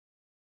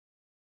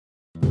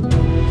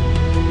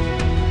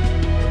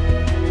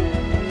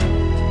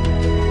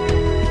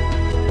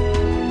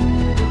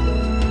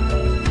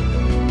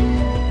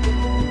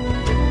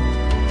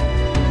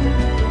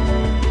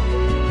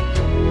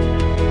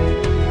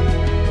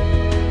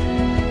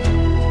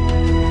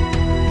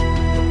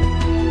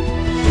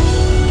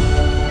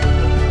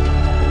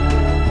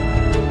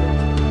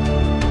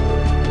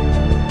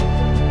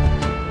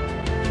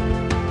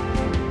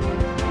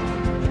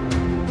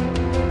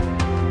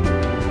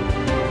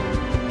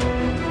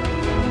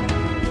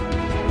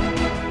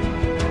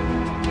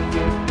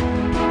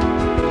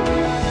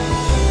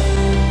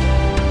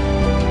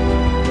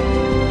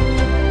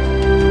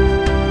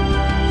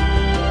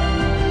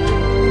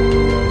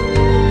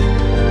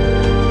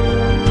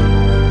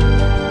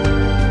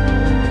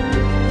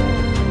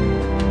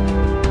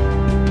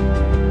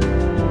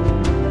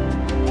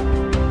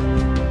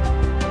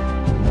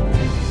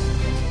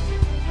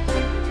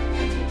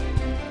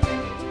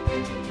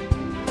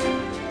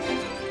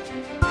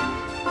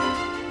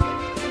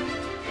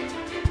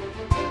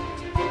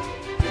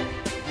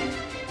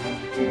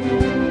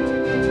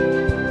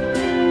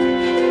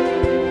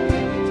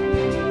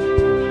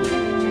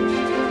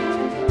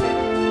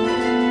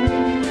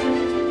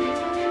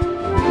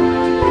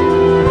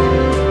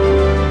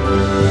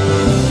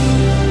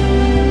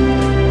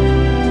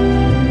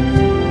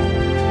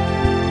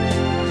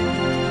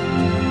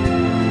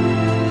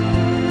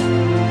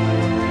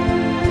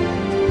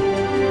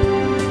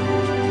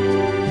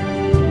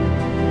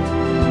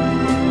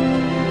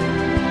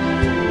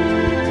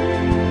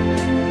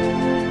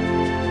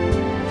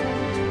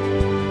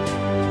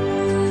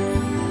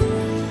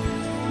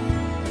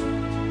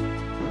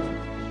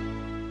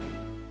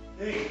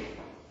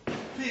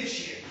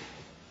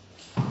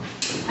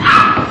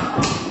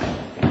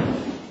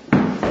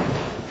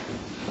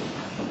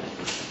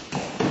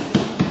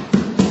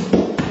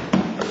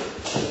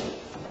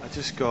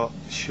just got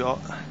shot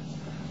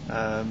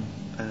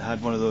and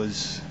had one of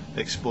those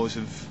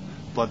explosive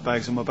blood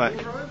bags on my back.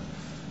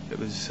 It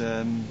was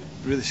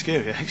really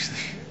scary, actually.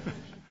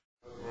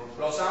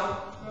 Roll sound.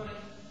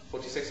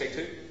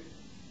 4682.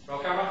 Roll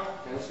camera.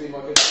 Can I see my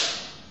good?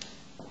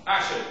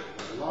 Action.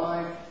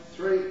 Live.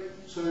 3,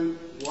 2,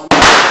 1.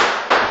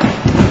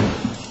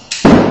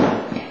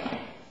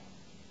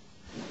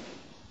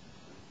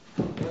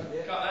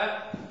 Cut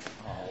there.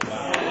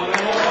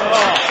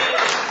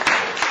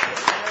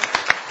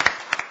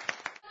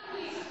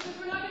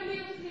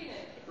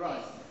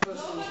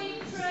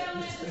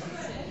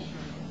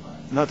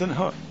 No, it didn't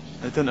hurt.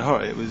 It didn't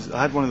hurt. It was.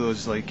 I had one of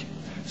those like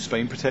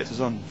spine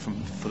protectors on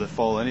for the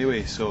fall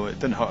anyway, so it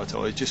didn't hurt at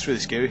all. It's just really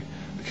scary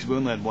because we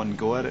only had one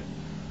go at it,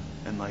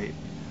 and like,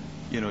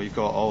 you know, you've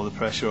got all the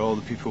pressure, all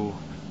the people,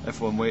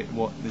 everyone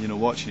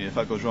watching you. If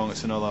that goes wrong,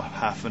 it's another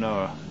half an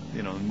hour.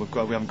 You know, and we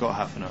haven't got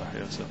half an hour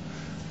here, so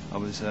I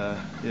was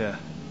yeah,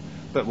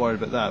 a bit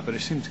worried about that, but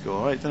it seemed to go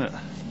all right, didn't it?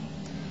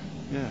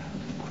 Yeah,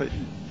 quite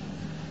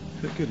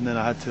good. And then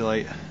I had to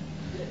like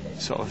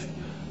sort of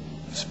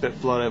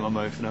spit blood out of my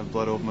mouth and have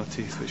blood over my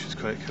teeth, which was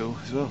quite cool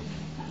as well.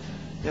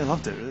 Yeah, I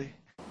loved it really.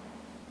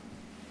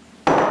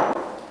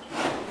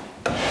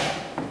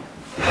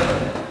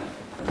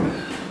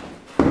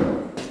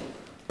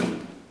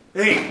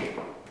 Hey,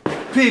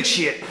 big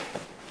shit.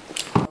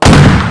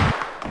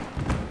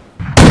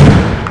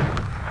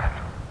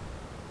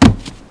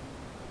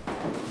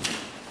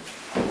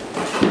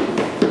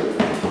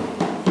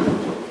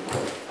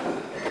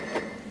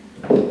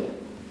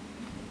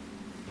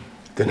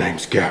 The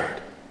name's Garrett.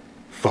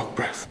 Fuck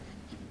breath.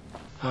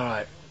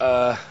 Alright,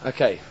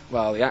 okay,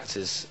 well the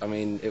actors, I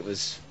mean, it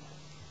was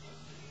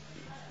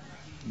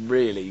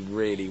really,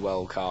 really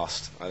well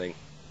cast, I think.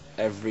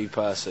 Every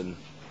person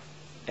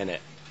in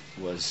it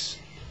was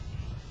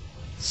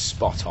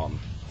spot on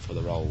for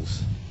the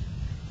roles.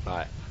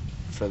 Like,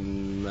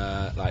 from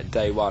like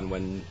day one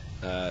when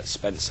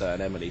Spencer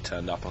and Emily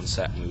turned up on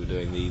set and we were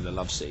doing the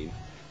love scene,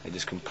 they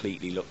just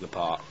completely looked the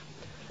part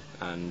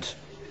and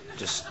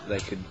just, they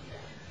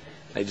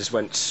just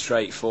went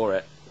straight for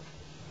it.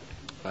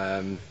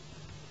 And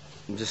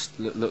just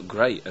looked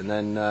great. And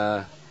then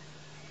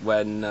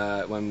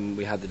when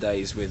we had the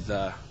days with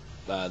the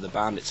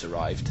bandits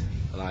arrived,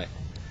 like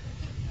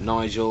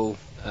Nigel,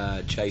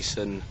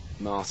 Jason,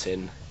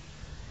 Martin,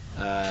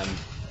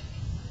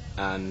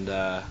 and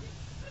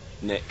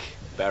Nick,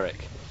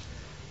 Berwick,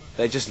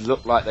 they just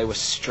looked like they were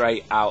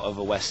straight out of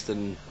a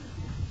Western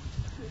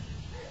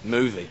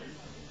movie,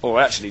 or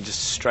actually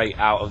just straight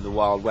out of the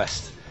Wild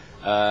West.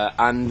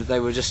 And they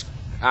were just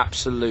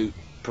absolute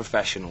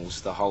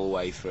professionals the whole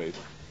way through.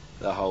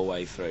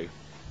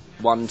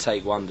 One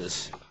take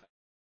wonders.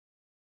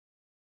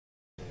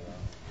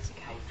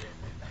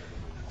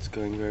 It's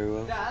going very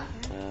well.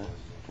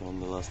 We're on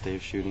the last day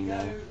of shooting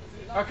now.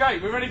 Okay,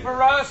 we're ready for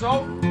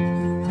rehearsal.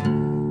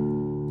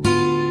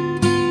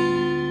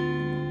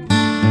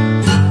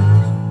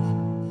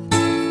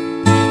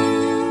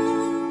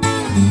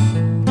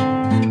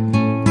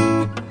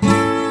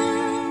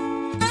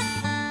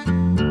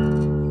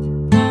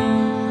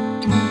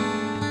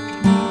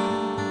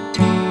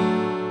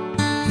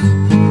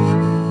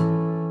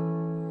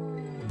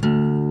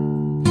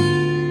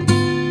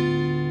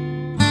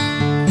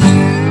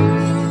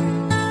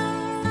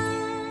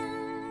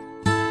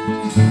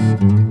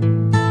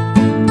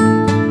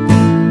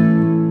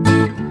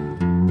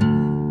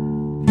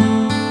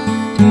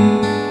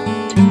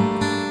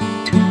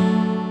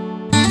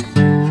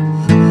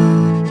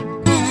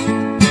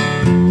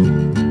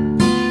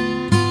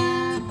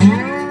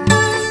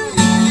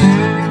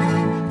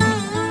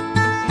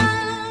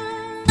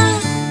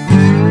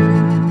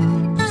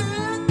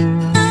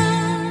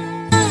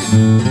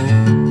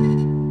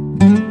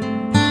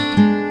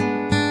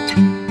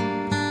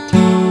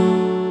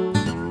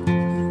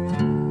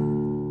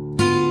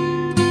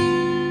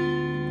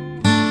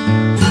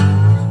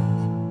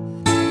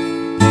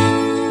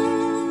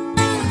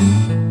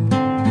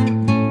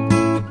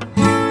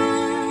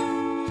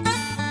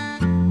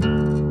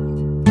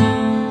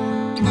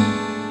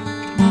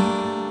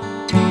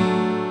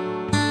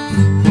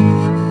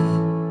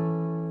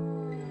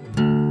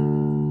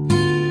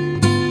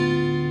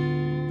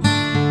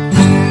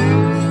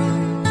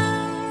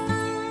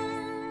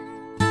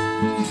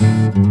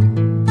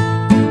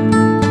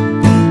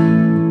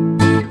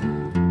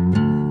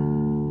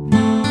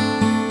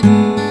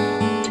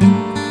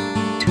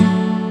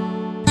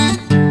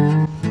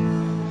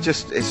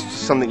 It's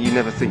just something you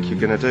never think you're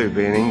going to do,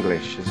 being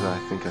English, as I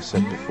think I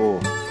said before,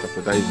 a couple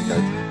of days ago,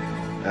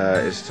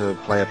 is to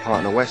play a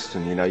part in a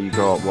Western. You know, you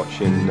grow up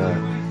watching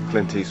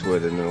Clint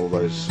Eastwood and all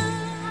those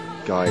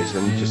guys,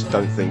 and you just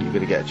don't think you're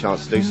going to get a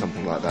chance to do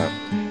something like that.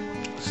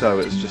 So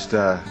it's just, you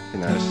know,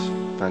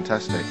 it's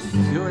fantastic.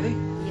 You ready?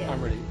 Yeah.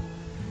 I'm ready.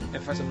 In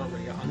fact, I'm not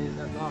ready. I needed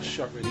that last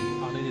shot, really.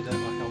 I needed that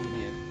like I wasn't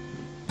here.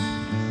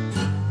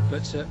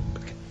 But,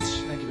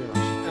 thank you very much.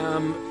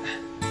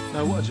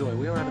 No, what a joy.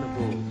 We are having a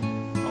ball.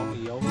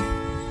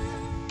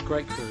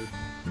 Great crew,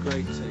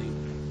 great team,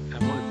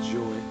 and what a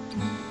joy to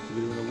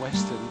be doing a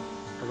Western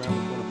around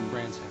the corner from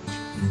Brand's house.